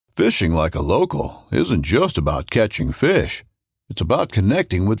Fishing like a local isn't just about catching fish. It's about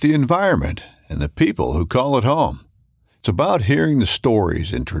connecting with the environment and the people who call it home. It's about hearing the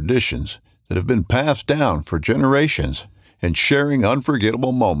stories and traditions that have been passed down for generations and sharing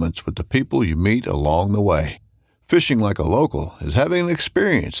unforgettable moments with the people you meet along the way. Fishing like a local is having an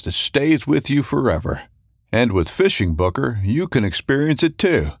experience that stays with you forever. And with Fishing Booker, you can experience it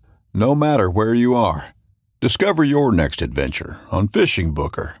too, no matter where you are. Discover your next adventure on Fishing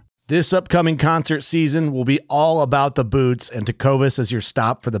Booker. This upcoming concert season will be all about the boots, and Tecovas is your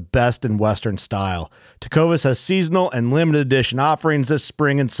stop for the best in Western style. Tecovas has seasonal and limited edition offerings this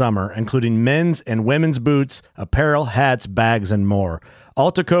spring and summer, including men's and women's boots, apparel, hats, bags, and more.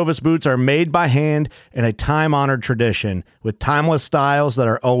 All Tecovas boots are made by hand in a time-honored tradition with timeless styles that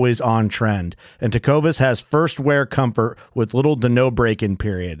are always on trend. And Tecovas has first wear comfort with little to no break-in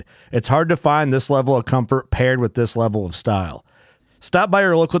period. It's hard to find this level of comfort paired with this level of style. Stop by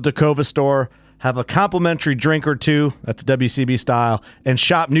your local Tecovas store, have a complimentary drink or two, that's WCB style, and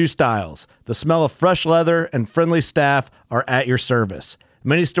shop new styles. The smell of fresh leather and friendly staff are at your service.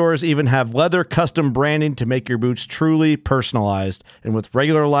 Many stores even have leather custom branding to make your boots truly personalized. And with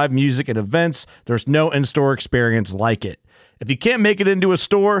regular live music and events, there's no in-store experience like it. If you can't make it into a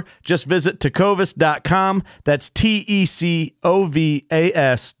store, just visit tecovas.com. That's TECOVAS.com.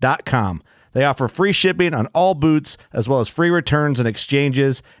 They offer free shipping on all boots, as well as free returns and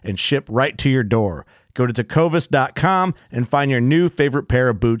exchanges, and ship right to your door. Go to tecovas.com and find your new favorite pair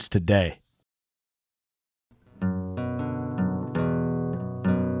of boots today.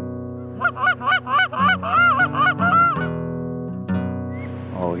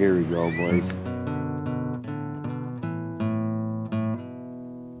 Oh, here we go, boys.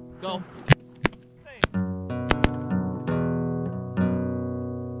 Go.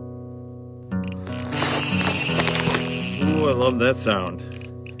 Ooh, I love that sound.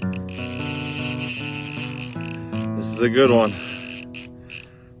 This is a good one.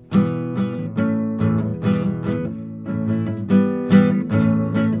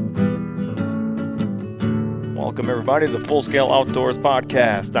 Welcome everybody to the Full Scale Outdoors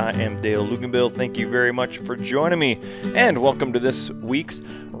Podcast. I am Dale Luganbill. Thank you very much for joining me, and welcome to this week's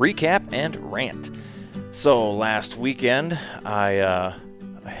recap and rant. So last weekend, I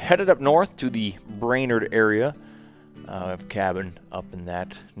headed up north to the Brainerd area. I have a cabin up in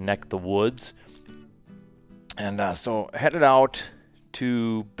that neck of the woods. And so headed out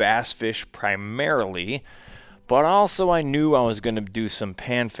to bass fish primarily, but also I knew I was going to do some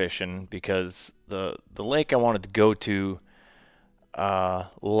pan fishing because the lake I wanted to go to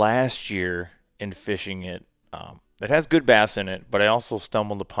last year in fishing it, it has good bass in it, but I also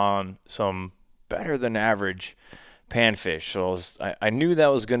stumbled upon some better than average panfish. So I knew that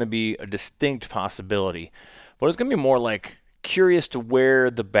was going to be a distinct possibility. But it's going to be more like curious to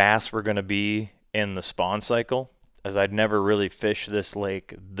where the bass were going to be in the spawn cycle, as I'd never really fished this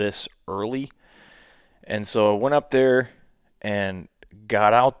lake this early. And so I went up there and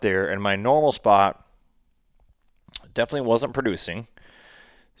got out there, and my normal spot definitely wasn't producing.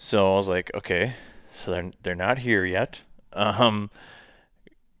 So I was like, okay, so they're not here yet.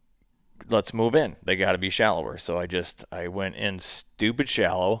 Let's move in. They got to be shallower. So I went in stupid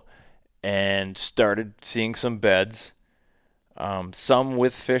shallow and started seeing some beds, some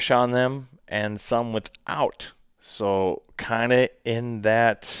with fish on them and some without. So kind of in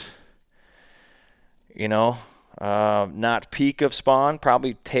that, not peak of spawn,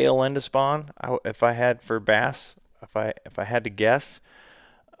 probably tail end of spawn. If I had for bass, if I had to guess.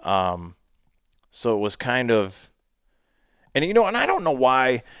 So it was kind of, and I don't know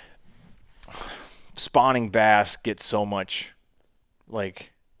why spawning bass gets so much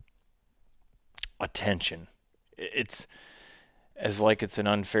attention. It's as it's an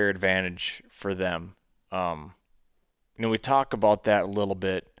unfair advantage for them. We talk about that a little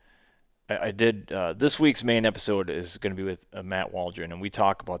bit. I did this week's main episode is going to be with Matt Waldron, and we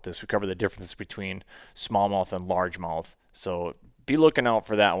talk about this. We cover the difference between smallmouth and largemouth. So be looking out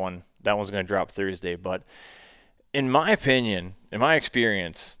for that one. That one's going to drop Thursday. But in my opinion, in my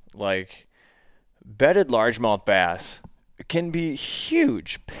experience, bedded largemouth bass can be a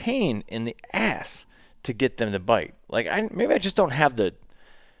huge pain in the ass to get them to bite. Maybe I just don't have the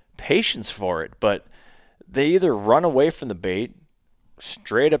patience for it, but they either run away from the bait,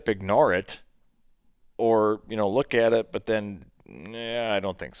 straight up ignore it, or, look at it, but then, I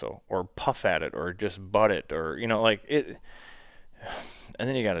don't think so, or puff at it, or just butt it, or, it, and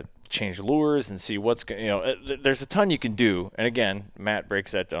then you got to change lures and see what's going, there's a ton you can do, and again, Matt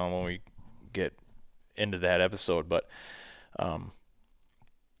breaks that down when we get into that episode, but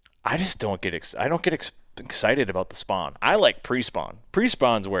I just don't get excited about the spawn. I like pre-spawn.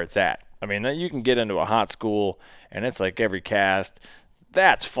 Pre-spawn's where it's at. I mean, you can get into a hot school, and it's like every cast.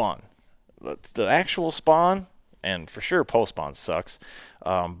 That's fun. The actual spawn, and for sure post-spawn sucks.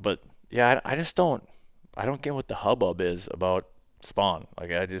 But, yeah, I just don't get what the hubbub is about spawn. Like,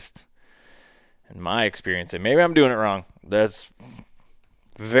 in my experience, and maybe I'm doing it wrong. That's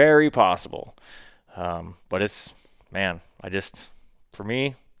very possible. But it's, man, for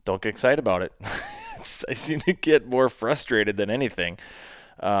me, don't get excited about it. I seem to get more frustrated than anything.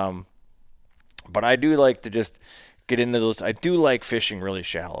 But I do like to just get into those. I do like fishing really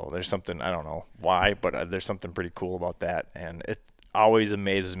shallow. There's something, I don't know why, but there's something pretty cool about that. And it always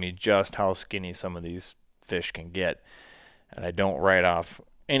amazes me just how skinny some of these fish can get. And I don't write off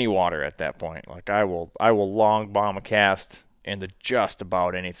any water at that point. Like I will long bomb a cast into just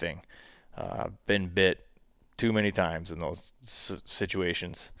about anything. I've been bit too many times in those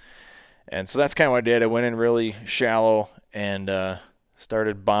situations. And so that's kind of what I did. I went in really shallow and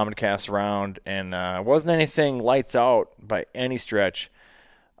started bombing casts around, and wasn't anything lights out by any stretch,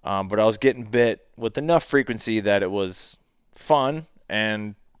 but I was getting bit with enough frequency that it was fun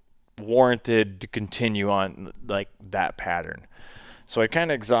and warranted to continue on like that pattern. So I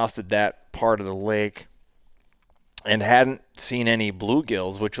kind of exhausted that part of the lake and hadn't seen any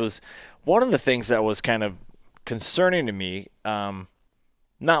bluegills, which was one of the things that was kind of concerning to me.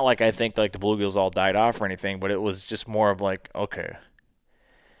 Not like I think like the bluegills all died off or anything, but it was just more of like, okay,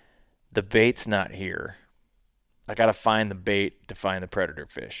 the bait's not here. I got to find the bait to find the predator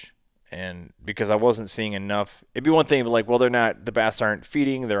fish. And because I wasn't seeing enough, it'd be one thing, but like, well, the bass aren't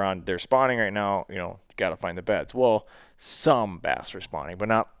feeding, they're spawning right now, you got to find the beds. Well, some bass were spawning, but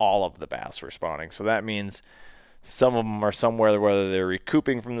not all of the bass were spawning. So that means some of them are somewhere, whether they're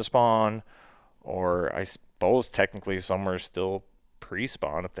recouping from the spawn, or I suppose technically some are still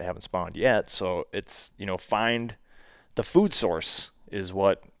pre-spawn if they haven't spawned yet. So it's, find the food source is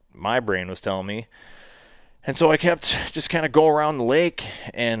what my brain was telling me. And so I kept just kind of go around the lake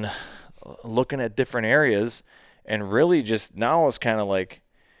and looking at different areas, and really just now it's kind of like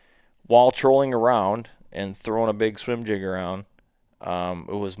while trolling around and throwing a big swim jig around,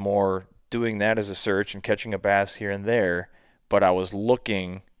 it was more doing that as a search and catching a bass here and there, but I was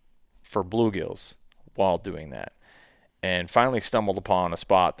looking for bluegills while doing that, and finally stumbled upon a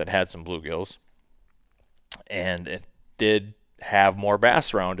spot that had some bluegills, and it did have more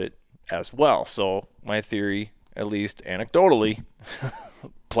bass around it as well. So my theory, at least anecdotally,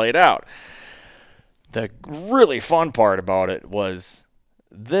 played out. The really fun part about it was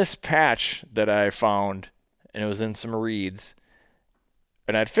this patch that I found, and it was in some reeds,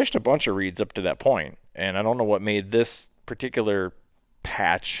 and I'd fished a bunch of reeds up to that point, and I don't know what made this particular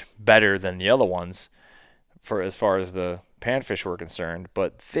patch better than the other ones for as far as the panfish were concerned,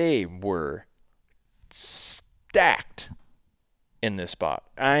 but they were stacked in this spot.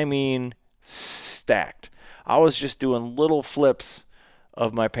 I mean, stacked. I was just doing little flips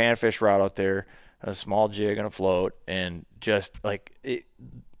of my panfish rod out there, a small jig and a float, and just like it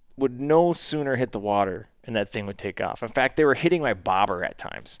would no sooner hit the water and that thing would take off. In fact, they were hitting my bobber at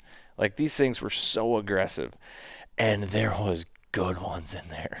times. Like, these things were so aggressive, and there was good ones in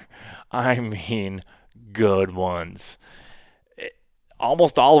there. I mean, good ones.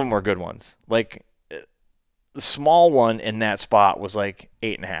 Almost all of them were good ones. Like, the small one in that spot was like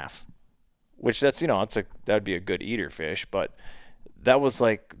 8.5, which that's, that'd be a good eater fish, but that was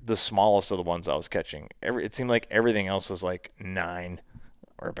like the smallest of the ones I was catching. It seemed like everything else was like 9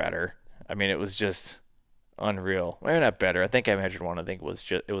 or better. I mean, it was just unreal. Maybe not better. I think I measured one. I think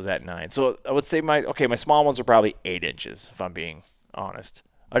it was at 9. So I would say my small ones are probably 8 inches, if I'm being honest.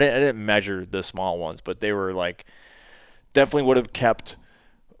 I didn't measure the small ones, but they were like definitely would have kept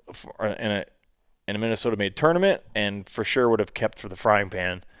in a Minnesota-made tournament, and for sure would have kept for the frying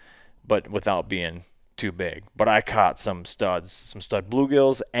pan, but without being too big. But I caught some stud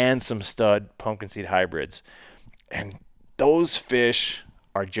bluegills and some stud pumpkin seed hybrids, and those fish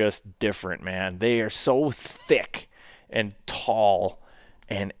are just different, man. They are so thick and tall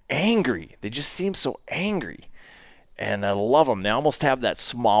and angry. They just seem so angry, and I love them. They almost have that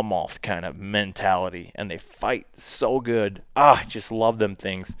smallmouth kind of mentality, and they fight so good. I just love them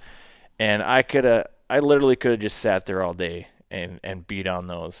things. And I literally could have just sat there all day and beat on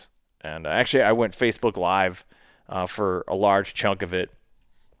those. And actually, I went Facebook Live for a large chunk of it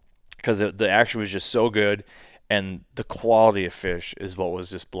because the action was just so good, and the quality of fish is what was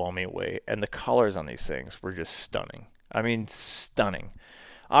just blowing me away. And the colors on these things were just stunning. I mean, stunning.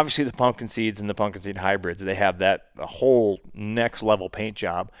 Obviously, the pumpkin seeds and the pumpkin seed hybrids, they have a whole next level paint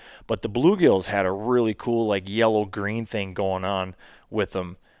job. But the bluegills had a really cool like yellow green thing going on with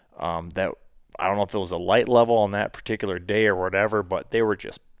them. That I don't know if it was a light level on that particular day or whatever, but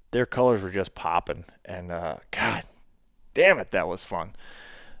their colors were just popping. And God damn it, that was fun.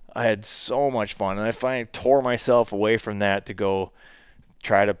 I had so much fun, and I finally tore myself away from that to go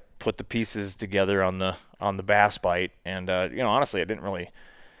try to put the pieces together on the bass bite. And honestly, I didn't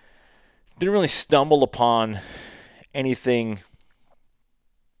really stumble upon anything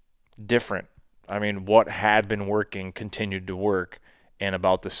different. I mean, what had been working continued to work, and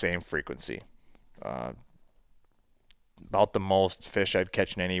about the same frequency. About the most fish I'd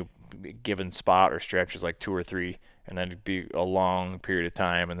catch in any given spot or stretch is like 2 or 3, and then it'd be a long period of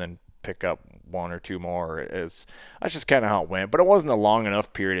time, and then pick up 1 or 2 more. That's just kind of how it went. But it wasn't a long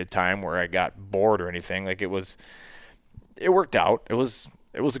enough period of time where I got bored or anything. Like it worked out. It was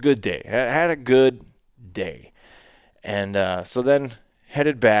a good day. I had a good day, and so then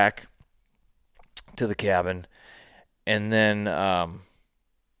headed back to the cabin, and then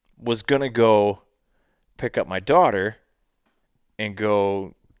was gonna go pick up my daughter and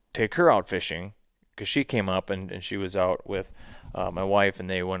go take her out fishing, because she came up and she was out with my wife, and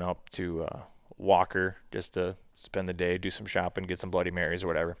they went up to Walker just to spend the day, do some shopping, get some Bloody Marys or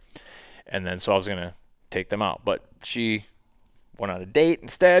whatever. And then so I was gonna take them out, but she went on a date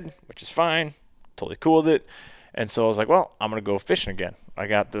instead, which is fine, totally cool with it. And so I was like, well, I'm going to go fishing again. I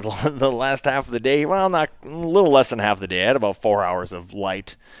got the last half of the day, well, not a little less than half the day. I had about 4 hours of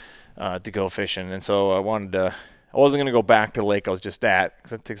light to go fishing. And so I wasn't going to go back to the lake I was just at,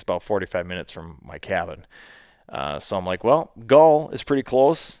 because it takes about 45 minutes from my cabin. So I'm like, well, Gull is pretty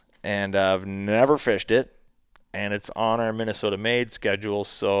close, and I've never fished it, and it's on our Minnesota Made schedule,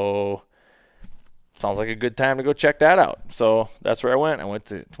 so sounds like a good time to go check that out. So that's where I went. I went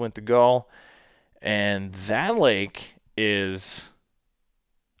to Gull. And that lake is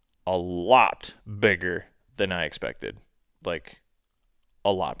a lot bigger than I expected. Like,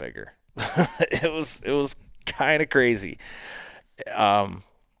 a lot bigger. It was kind of crazy. I'll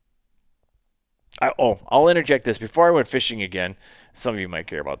interject this. Before I went fishing again, some of you might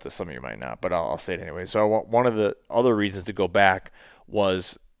care about this, some of you might not, but I'll say it anyway. So one of the other reasons to go back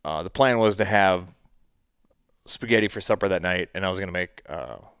was the plan was to have spaghetti for supper that night, and I was going to make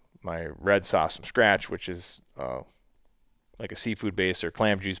my red sauce from scratch, which is like a seafood based or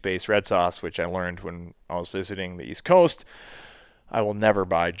clam juice based red sauce, which I learned when I was visiting the East Coast. I will never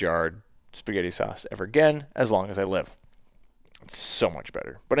buy jarred spaghetti sauce ever again as long as I live. It's so much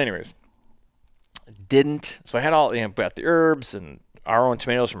better. But anyways, didn't. So I had got the herbs and our own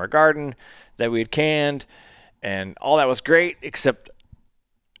tomatoes from our garden that we had canned, and all that was great, except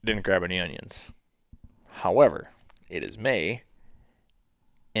didn't grab any onions. However, it is May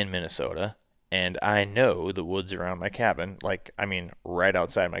in Minnesota, and I know the woods around my cabin, right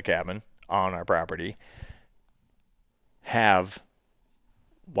outside my cabin on our property, have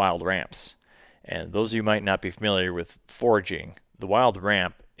wild ramps. And those of you might not be familiar with foraging, the wild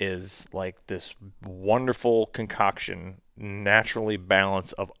ramp is like this wonderful concoction, naturally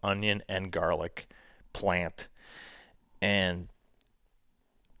balanced of onion and garlic plant. And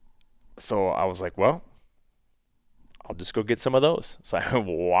so I was like, well, I'll just go get some of those. So I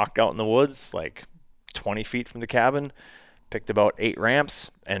walked out in the woods, like 20 feet from the cabin, picked about 8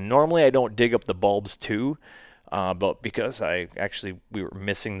 ramps. And normally I don't dig up the bulbs too, but because we were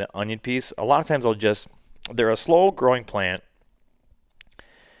missing the onion piece, a lot of times they're a slow growing plant.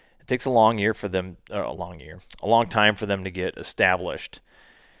 It takes a long time for them to get established.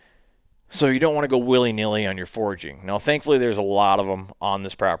 So you don't want to go willy-nilly on your foraging. Now, thankfully, there's a lot of them on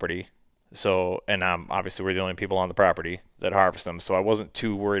this property. So, and obviously we're the only people on the property that harvest them. So I wasn't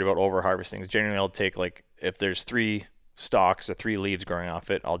too worried about over harvesting. Generally, I'll take if there's 3 stalks or 3 leaves growing off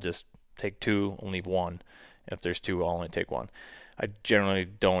it, I'll just take 2 and leave 1. If there's 2, I'll only take 1. I generally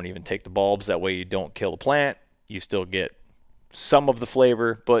don't even take the bulbs. That way you don't kill the plant. You still get some of the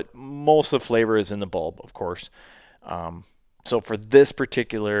flavor, but most of the flavor is in the bulb, of course. So for this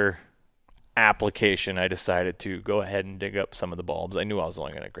particular application, I decided to go ahead and dig up some of the bulbs. I knew I was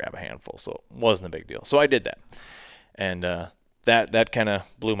only going to grab a handful, so it wasn't a big deal. So I did that. And that kind of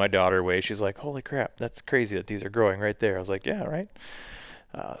blew my daughter away. She's like, holy crap, that's crazy that these are growing right there. I was like, yeah, right.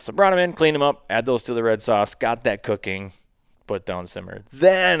 So brought them in, cleaned them up, add those to the red sauce, got that cooking, put down simmer.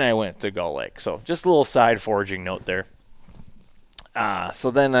 Then I went to Gull Lake. So just a little side foraging note there.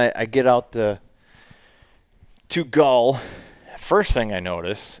 So then I get out to Gull. First thing I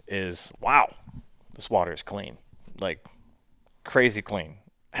notice is, wow, this water is clean, like crazy clean.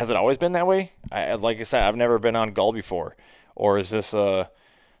 Has it always been that way? Like I said, I've never been on Gull before. Or is this a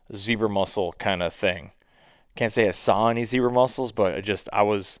zebra mussel kind of thing? Can't say I saw any zebra mussels, but I guess I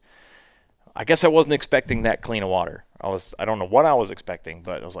wasn't expecting that clean of water. I don't know what I was expecting,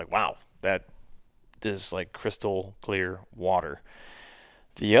 but I was like, wow, that this like crystal clear water.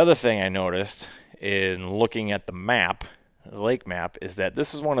 The other thing I noticed in looking at the map, the lake map, is that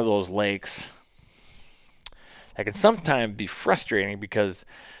this is one of those lakes that can sometimes be frustrating because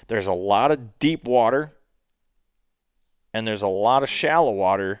there's a lot of deep water and there's a lot of shallow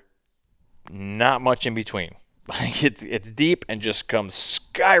water, not much in between. Like it's deep and just comes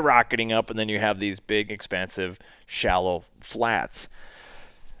skyrocketing up, and then you have these big, expansive, shallow flats.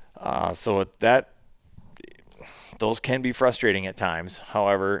 So those can be frustrating at times.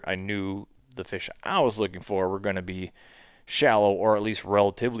 However, I knew the fish I was looking for were going to be shallow, or at least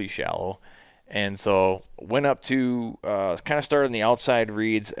relatively shallow. And so went up to kind of started in the outside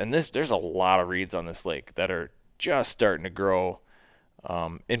reeds, and there's a lot of reeds on this lake that are just starting to grow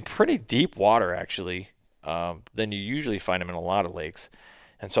in pretty deep water, actually, than you usually find them in a lot of lakes.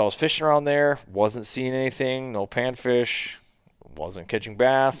 And so I was fishing around there, wasn't seeing anything, no panfish, wasn't catching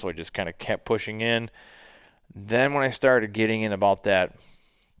bass, so I just kind of kept pushing in. Then when I started getting in about that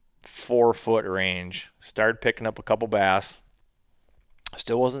 4-foot range, started picking up a couple bass.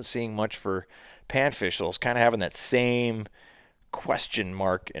 Still wasn't seeing much for panfish, so I was kind of having that same question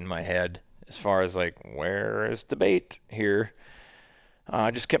mark in my head as far as like, where is the bait here?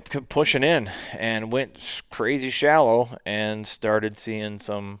 I just kept pushing in and went crazy shallow and started seeing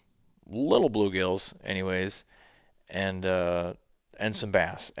some little bluegills anyways, and some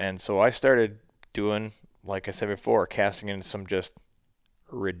bass. And so I started doing, like I said before, casting into some just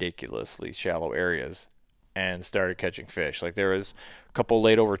ridiculously shallow areas and started catching fish. Like there was a couple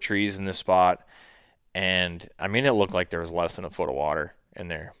laid over trees in this spot, and I mean it looked like there was less than a foot of water in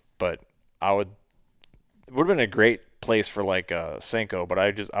there, but it would have been a great place for like a Senko, but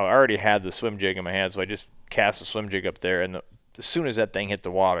I already had the swim jig in my hand, so I just cast the swim jig up there, and as soon as that thing hit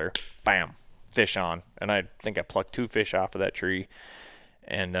the water, bam, fish on. And I think I plucked 2 fish off of that tree,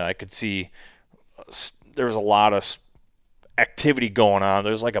 and I could see there was a lot of activity going on.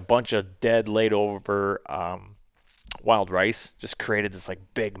 There's like a bunch of dead laid over wild rice, just created this like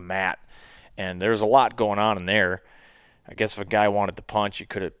big mat, and there's a lot going on in there. I guess if a guy wanted to punch, he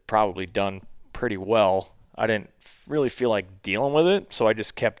could have probably done pretty well. I didn't really feel like dealing with it, so I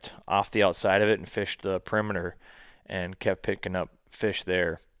just kept off the outside of it and fished the perimeter and kept picking up fish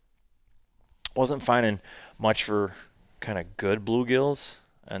there. Wasn't finding much for kind of good bluegills,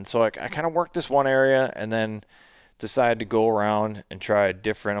 and so I kind of worked this one area and then decided to go around and try a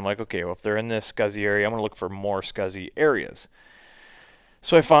different. I'm like, okay, well, if they're in this scuzzy area, I'm going to look for more scuzzy areas.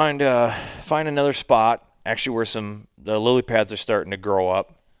 So I find another spot, actually, where the lily pads are starting to grow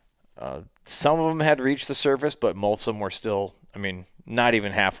up. Some of them had reached the surface, but most of them were still, I mean, not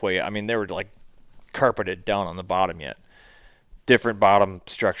even halfway. I mean, they were like carpeted down on the bottom yet. Different bottom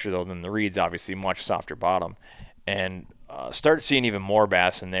structure, though, than the reeds, obviously, much softer bottom. And started seeing even more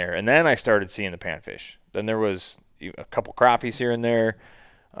bass in there. And then I started seeing the panfish. Then there was a couple crappies here and there.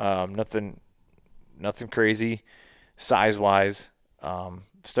 Nothing crazy size-wise.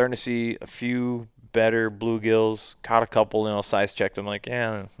 Starting to see a few better bluegills. Caught a couple, size checked them. Like,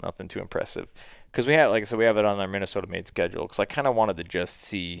 yeah, nothing too impressive. Because we have, like I said, we have it on our Minnesota Made schedule. Because I kind of wanted to just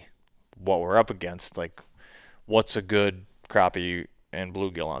see what we're up against. Like, what's a good crappie and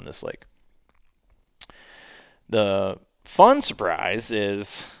bluegill on this lake. The fun surprise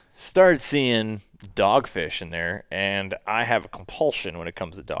is started seeing dogfish in there, and I have a compulsion when it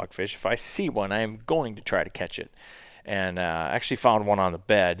comes to dogfish. If I see one, I am going to try to catch it. And actually found one on the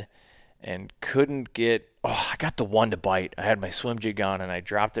bed and couldn't get, I got the one to bite. I had my swim jig on and I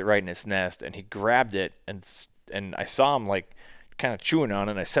dropped it right in its nest, and he grabbed it, and I saw him like kind of chewing on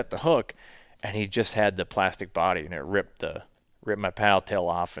it, and I set the hook, and he just had the plastic body, and it ripped my paddle tail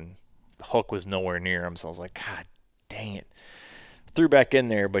off, and the hook was nowhere near him. So I was like, God dang it. Threw back in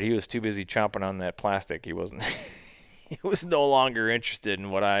there, but he was too busy chomping on that plastic. He wasn't he was no longer interested in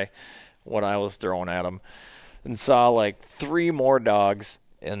what I was throwing at him. And saw like 3 more dogs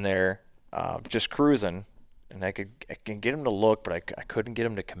in there just cruising, and I can get him to look, but I couldn't get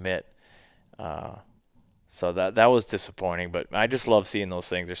him to commit. So that was disappointing, but I just love seeing those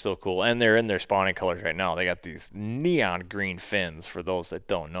things. They're so cool, and they're in their spawning colors right now. They got these neon green fins, for those that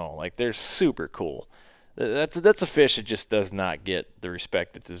don't know. Like, they're super cool. That's a fish that just does not get the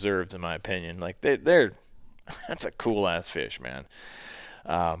respect it deserves, in my opinion. Like, they're that's a cool ass fish, man.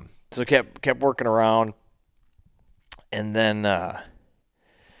 So kept working around, and then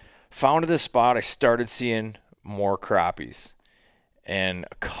found this spot. I started seeing more crappies, and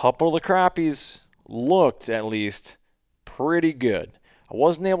a couple of the crappies looked at least pretty good. I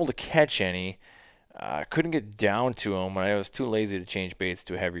wasn't able to catch any. I couldn't get down to them, and I was too lazy to change baits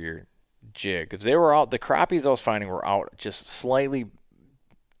to a heavier jig. Because they were out, the crappies I was finding were out just slightly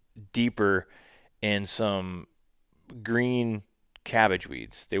deeper in some green cabbage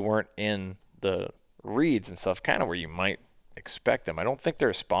weeds. They weren't in the reeds and stuff, kind of where you might expect them. I don't think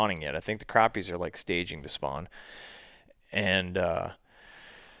they're spawning yet. I think the crappies are like staging to spawn. And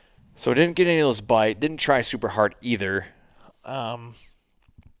so I didn't get any of those bite. Didn't try super hard either. I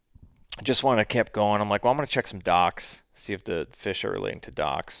just wanted to keep going. I'm like, well, I'm going to check some docks, see if the fish are relating to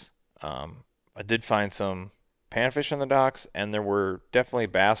docks. I did find some panfish on the docks, and there were definitely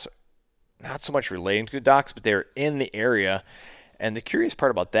bass, not so much relating to the docks, but they were in the area. And the curious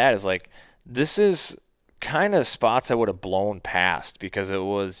part about that is, like, this is kind of spots I would have blown past because it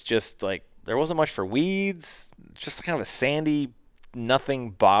was just like there wasn't much for weeds, just kind of a sandy, nothing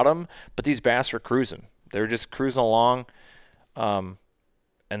bottom. But these bass were cruising. They were just cruising along, and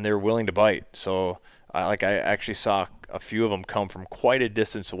they're willing to bite. So I actually saw a few of them come from quite a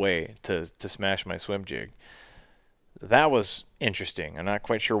distance away to smash my swim jig. That was interesting. I'm not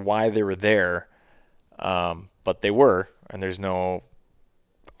quite sure why they were there, but they were, and there's no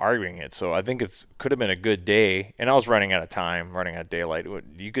arguing it. So I think it could have been a good day, and I was running out of time, running out of daylight.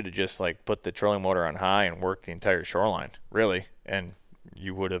 You could have just like put the trolling motor on high and worked the entire shoreline, really, and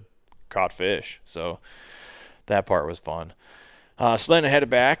you would have caught fish. So that part was fun. So then I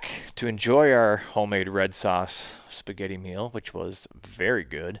headed back to enjoy our homemade red sauce spaghetti meal, which was very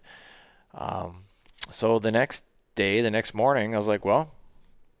good. So the next morning, I was like, well,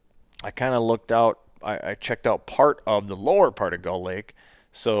 I kind of looked out. I checked out part of the lower part of Gull Lake.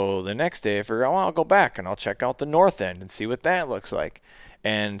 So the next day, I figured, well, I'll go back and I'll check out the north end and see what that looks like.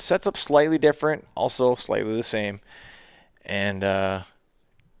 And sets up slightly different, also slightly the same. And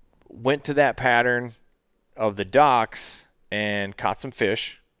went to that pattern of the docks and caught some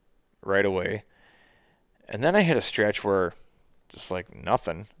fish right away. And then I hit a stretch where just like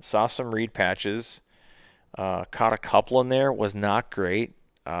nothing. Saw some reed patches. Caught a couple in there. Was not great.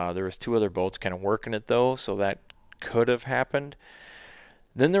 There was 2 other boats kind of working it though, so that could have happened.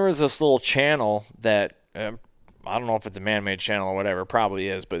 Then there was this little channel that I don't know if it's a man-made channel or whatever. It probably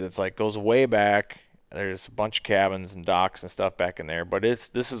is, but it's like goes way back. There's a bunch of cabins and docks and stuff back in there, but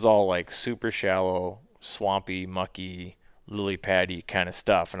this is all like super shallow, swampy, mucky, lily paddy kind of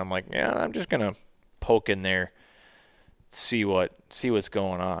stuff. And I'm like, yeah, I'm just gonna poke in there, see what's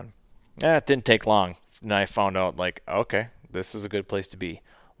going on. It didn't take long, and I found out like, okay, this is a good place to be.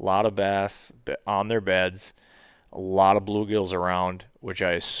 A lot of bass on their beds. A lot of bluegills around, which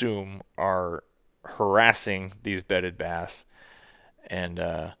I assume are harassing these bedded bass. And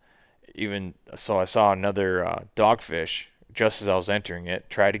even so, I saw another dogfish just as I was entering it.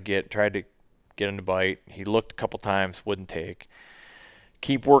 Tried to get him to bite. He looked a couple times, wouldn't take.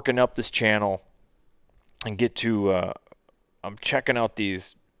 Keep working up this channel and get to. I'm checking out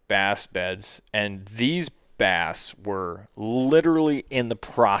these bass beds, and these bass were literally in the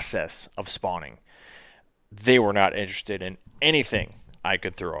process of spawning. They were not interested in anything I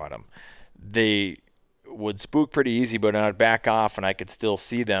could throw at them. They would spook pretty easy, but I'd back off and I could still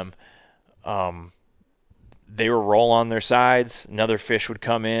see them. They would roll on their sides. Another fish would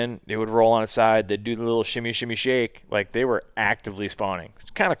come in. They would roll on its side. They'd do the little shimmy, shimmy, shake. Like they were actively spawning.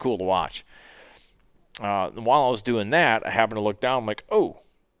 It's kind of cool to watch. While I was doing that, I happened to look down. I'm like, oh,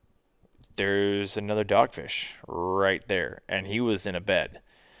 there's another dogfish right there. And he was in a bed.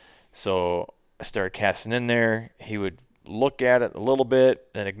 So I started casting in there. He would look at it a little bit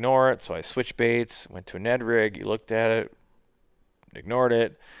and ignore it. So I switched baits, went to a Ned rig. He looked at it, ignored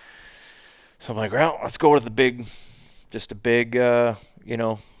it. So I'm like, well, let's go with a big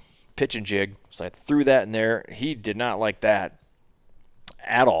pitching jig. So I threw that in there. He did not like that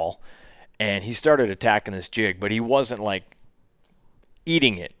at all. And he started attacking this jig, but he wasn't like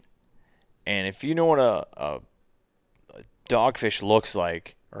eating it. And if you know what a dogfish looks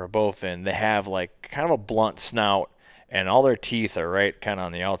like, or a bowfin, they have like kind of a blunt snout, and all their teeth are right kind of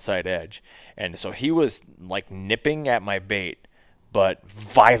on the outside edge. And so he was like nipping at my bait, but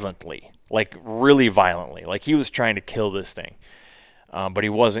violently, like really violently. Like he was trying to kill this thing, but he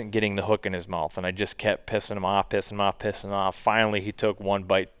wasn't getting the hook in his mouth. And I just kept pissing him off. Finally, he took one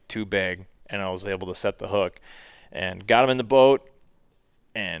bite too big, and I was able to set the hook and got him in the boat,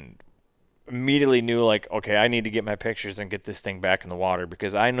 and immediately knew like, okay, I need to get my pictures and get this thing back in the water,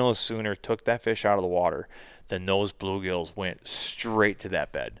 because I no sooner took that fish out of the water than those bluegills went straight to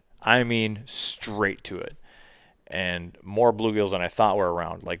that bed. I mean, straight to it. And more bluegills than I thought were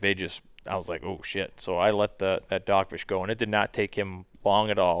around. Like I was like, oh shit. So I let that dogfish go, and it did not take him long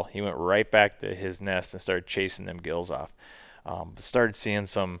at all. He went right back to his nest and started chasing them gills off. Started seeing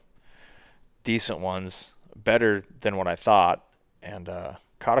some decent ones, better than what I thought, and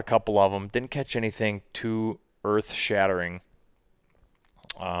caught a couple of them. Didn't catch anything too earth-shattering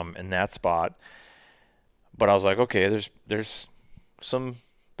in that spot. But I was like, okay, there's some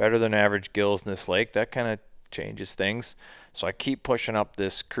better than average gills in this lake. That kind of changes things. So I keep pushing up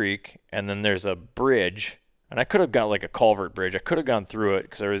this creek, and then there's a bridge, and I could have got like a culvert bridge. I could have gone through it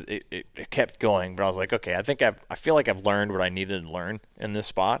because it kept going, but I was like, okay, I feel like I've learned what I needed to learn in this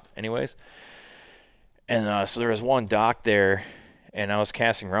spot anyways. And so there was one dock there, and I was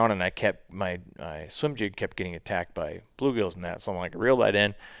casting around, and I kept my swim jig kept getting attacked by bluegills and that. So I'm like, reel that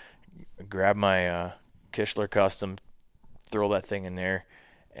in, grab my Kistler Custom, throw that thing in there,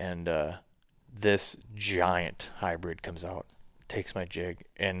 and this giant hybrid comes out, takes my jig,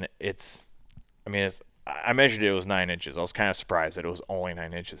 and I measured it was 9 inches. I was kind of surprised that it was only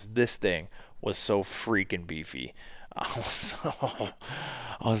 9 inches. This thing was so freaking beefy. I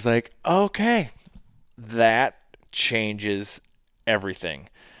was like, okay, that changes everything.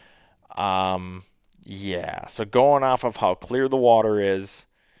 Yeah. So going off of how clear the water is,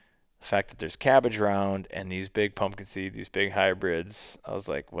 the fact that there's cabbage round and these big pumpkin seed, these big hybrids, I was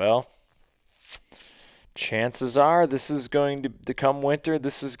like, well, chances are this is going to come winter,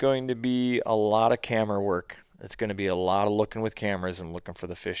 this is going to be a lot of camera work. It's going to be a lot of looking with cameras and looking for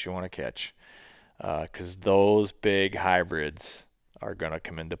the fish you want to catch. Because those big hybrids are going to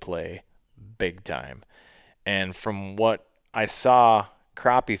come into play big time. And from what I saw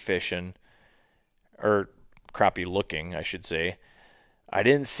crappie fishing, or crappie looking, I should say, I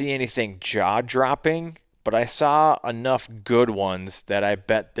didn't see anything jaw-dropping, but I saw enough good ones that I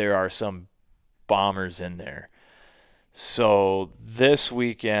bet there are some bombers in there. So this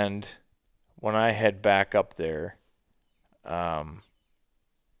weekend, when I head back up there, I'm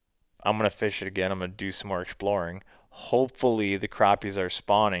going to fish it again. I'm going to do some more exploring. Hopefully the crappies are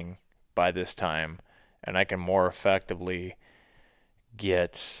spawning by this time, and I can more effectively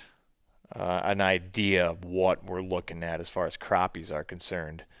get an idea of what we're looking at as far as crappies are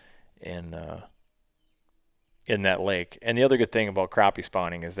concerned in that lake. And the other good thing about crappie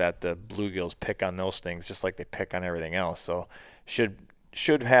spawning is that the bluegills pick on those things just like they pick on everything else. So should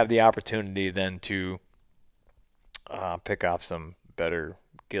have the opportunity then to pick off some better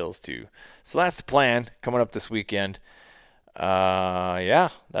gills too. So that's the plan coming up this weekend. Yeah,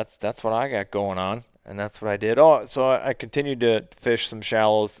 that's what I got going on. And that's what I did. Oh, so I continued to fish some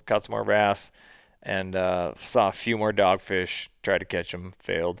shallows, caught some more bass, and saw a few more dogfish. Tried to catch them,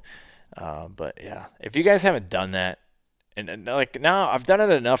 failed. But yeah, if you guys haven't done that, and like now I've done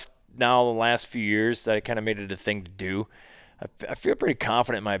it enough now the last few years that I kind of made it a thing to do. I feel pretty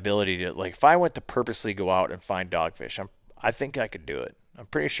confident in my ability to, like, if I went to purposely go out and find dogfish, I think I could do it. I'm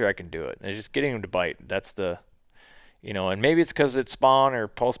pretty sure I can do it. And it's just getting them to bite. That's the, and maybe it's because it's spawn or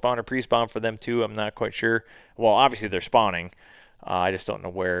post-spawn or pre-spawn for them too. I'm not quite sure. Well, obviously they're spawning. I just don't know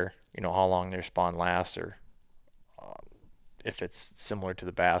where, how long their spawn lasts, or if it's similar to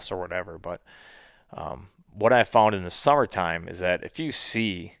the bass or whatever. But what I found in the summertime is that if you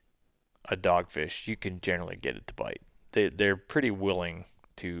see a dogfish, you can generally get it to bite. They're pretty willing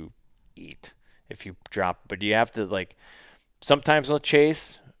to eat if you drop, but you have to, sometimes they'll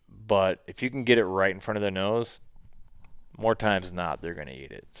chase, but if you can get it right in front of their nose, more times than not, they're going to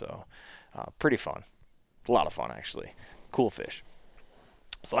eat it. So pretty fun. A lot of fun, actually. Cool fish.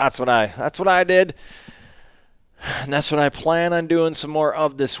 So that's what I did. And that's what I plan on doing some more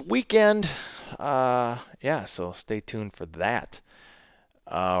of this weekend. Yeah, so stay tuned for that.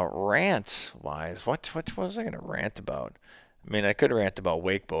 Rant-wise, what was I going to rant about? I mean, I could rant about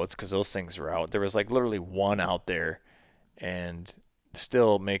wake boats because those things are out. There was literally one out there and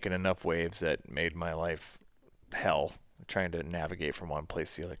still making enough waves that made my life hell, trying to navigate from one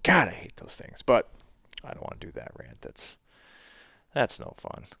place to the other. God, I hate those things. But I don't want to do that rant. That's no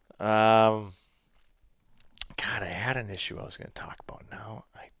fun. God, I had an issue I was going to talk about. Now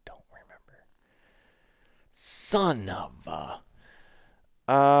I don't remember. Son of a...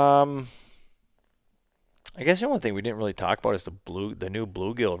 I guess the only thing we didn't really talk about is the new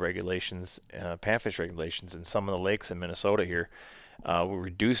bluegill regulations, panfish regulations in some of the lakes in Minnesota here. They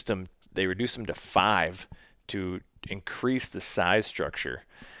reduced them to 5 to increase the size structure.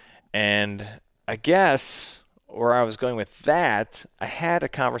 And I guess where I was going with that, I had a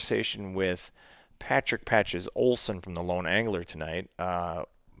conversation with Patrick Patches Olson from the Lone Angler tonight. I'm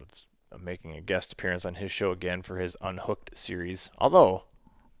making a guest appearance on his show again for his Unhooked series. Although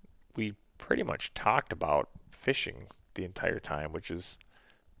we pretty much talked about fishing the entire time, which is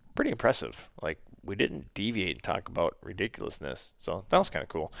pretty impressive. We didn't deviate and talk about ridiculousness. So that was kind of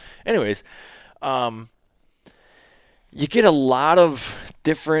cool. Anyways, you get a lot of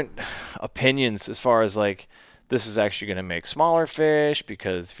different opinions as far as this is actually going to make smaller fish,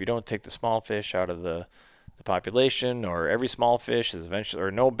 because if you don't take the small fish out of the population, or every small fish is eventually,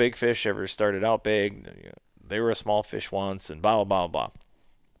 or no big fish ever started out big, they were a small fish once and blah, blah, blah, blah.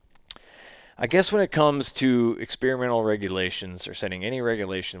 I guess when it comes to experimental regulations or setting any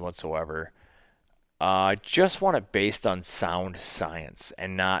regulation whatsoever, I just want it based on sound science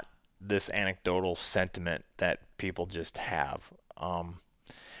and not this anecdotal sentiment that people just have.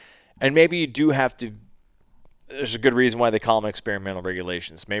 And maybe you do have to, there's a good reason why they call them experimental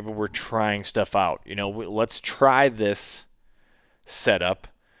regulations. Maybe we're trying stuff out. Let's try this setup,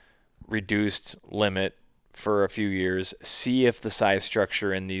 reduced limit for a few years, see if the size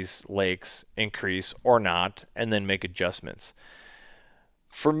structure in these lakes increase or not, and then make adjustments.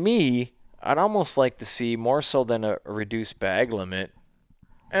 For me, I'd almost like to see more so than a reduced bag limit,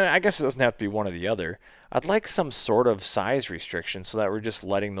 and I guess it doesn't have to be one or the other. I'd like some sort of size restriction so that we're just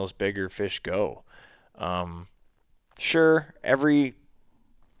letting those bigger fish go. Sure, every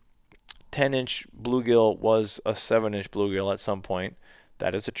 10-inch bluegill was a 7-inch bluegill at some point.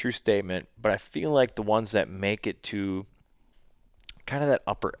 That is a true statement, but I feel like the ones that make it to kind of that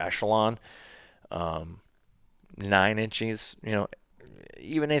upper echelon, 9 inches,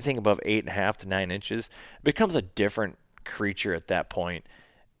 even anything above 8.5 to 9 inches, becomes a different creature at that point.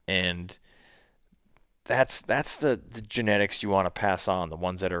 And that's the genetics you want to pass on, the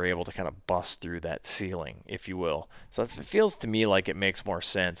ones that are able to kind of bust through that ceiling, if you will. So it feels to me like it makes more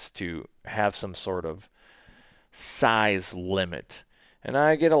sense to have some sort of size limit. And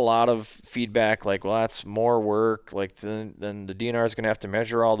I get a lot of feedback like, well, that's more work. Like, then the DNR is going to have to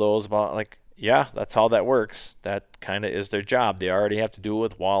measure all those. Yeah, that's how that works. That kind of is their job. They already have to do it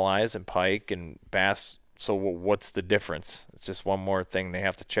with walleyes and pike and bass. So what's the difference? It's just one more thing they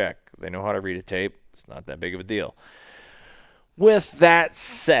have to check. They know how to read a tape. It's not that big of a deal. With that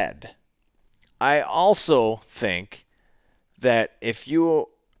said, I also think that if you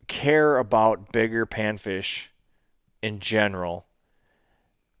care about bigger panfish in general,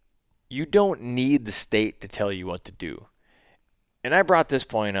 you don't need the state to tell you what to do. And I brought this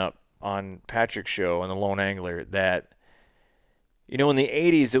point up on Patrick's show on the Lone Angler that, in the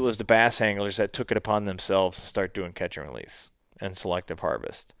 80s, it was the bass anglers that took it upon themselves to start doing catch and release and selective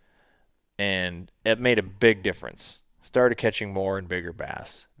harvest. And it made a big difference. Started catching more and bigger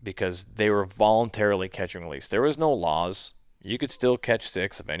bass because they were voluntarily catch and release. There was no laws. You could still catch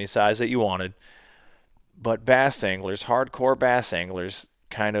 6 of any size that you wanted. But bass anglers, hardcore bass anglers,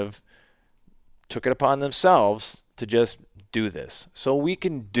 kind of took it upon themselves to just do this. So we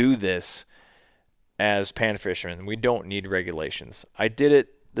can do this as pan fishermen. We don't need regulations. I did it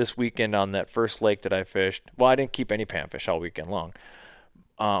this weekend on that first lake that I fished. Well, I didn't keep any panfish all weekend long.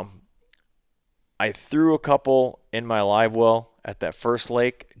 I threw a couple in my live well at that first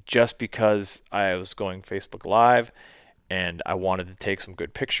lake just because I was going Facebook Live and I wanted to take some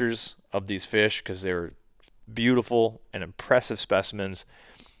good pictures of these fish because they were beautiful and impressive specimens.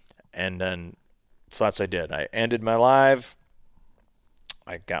 And then, so that's what I did. I ended my live.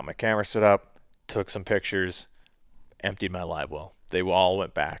 I got my camera set up, took some pictures, emptied my live well. They all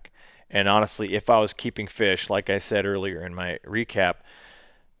went back. And honestly, if I was keeping fish, like I said earlier in my recap,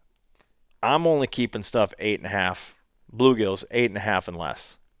 I'm only keeping stuff 8.5, bluegills 8.5 and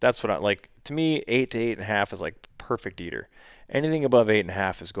less. That's what I like. To me, 8 to 8.5 is like perfect eater. Anything above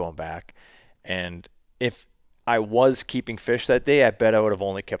 8.5 is going back. And if I was keeping fish that day, I bet I would have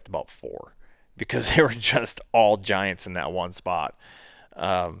only kept about 4 because they were just all giants in that one spot.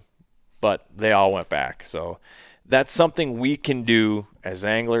 But they all went back. So that's something we can do as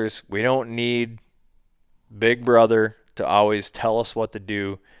anglers. We don't need Big Brother to always tell us what to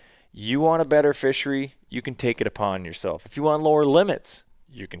do. You want a better fishery, you can take it upon yourself. If you want lower limits,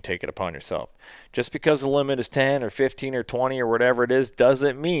 you can take it upon yourself. Just because the limit is 10 or 15 or 20 or whatever it is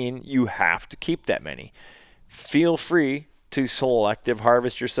doesn't mean you have to keep that many. Feel free to selective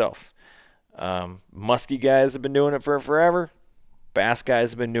harvest yourself. Muskie guys have been doing it for forever. Bass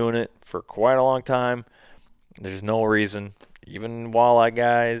guys have been doing it for quite a long time. There's no reason. Even walleye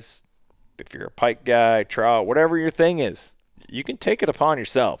guys, if you're a pike guy, trout, whatever your thing is, you can take it upon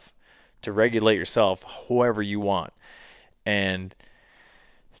yourself to regulate yourself however you want. And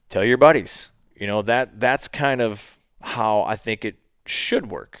tell your buddies, that's kind of how I think it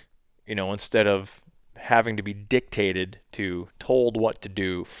should work. Instead of having to be dictated to, told what to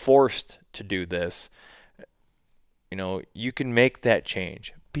do, forced to do this, you can make that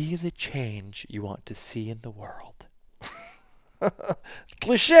change. Be the change you want to see in the world.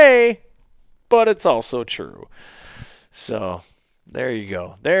 Cliche, but it's also true. So there you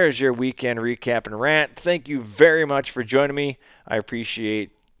go. There's your weekend recap and rant. Thank you very much for joining me. I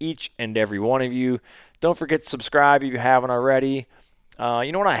appreciate each and every one of you. Don't forget to subscribe if you haven't already.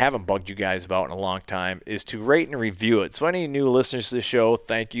 You know what I haven't bugged you guys about in a long time is to rate and review it. So any new listeners to the show,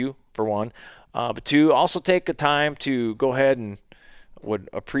 thank you, for one. But to also take the time to go ahead and would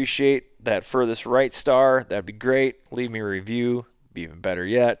appreciate that furthest right star. That'd be great. Leave me a review. Be even better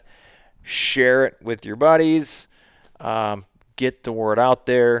yet. Share it with your buddies. Get the word out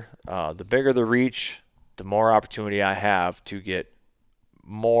there. The bigger the reach, the more opportunity I have to get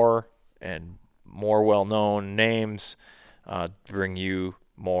more and more well-known names, bring you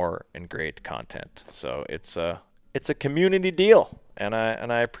more and great content. So it's a community deal, and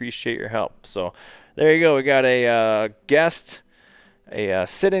I appreciate your help. So there you go. We got a guest, a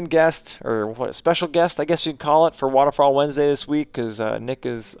sit-in guest, or what, a special guest, I guess you can call it, for Waterfall Wednesday this week, because Nick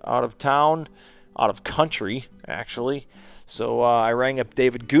is out of town, out of country, actually. So I rang up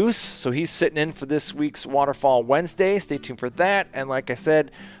David Goose, so he's sitting in for this week's Waterfall Wednesday. Stay tuned for that. And like I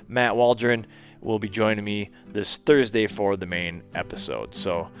said, Matt Waldron will be joining me this Thursday for the main episode.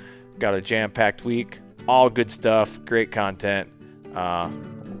 So got a jam-packed week, all good stuff, great content.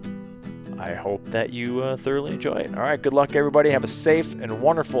 I hope that you thoroughly enjoy it. All right, good luck, everybody. Have a safe and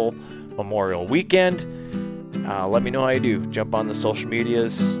wonderful Memorial weekend. Let me know how you do. Jump on the social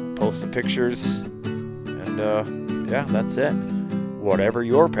medias, post some pictures, and yeah, that's it. Whatever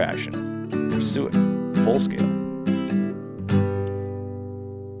your passion, pursue it full scale.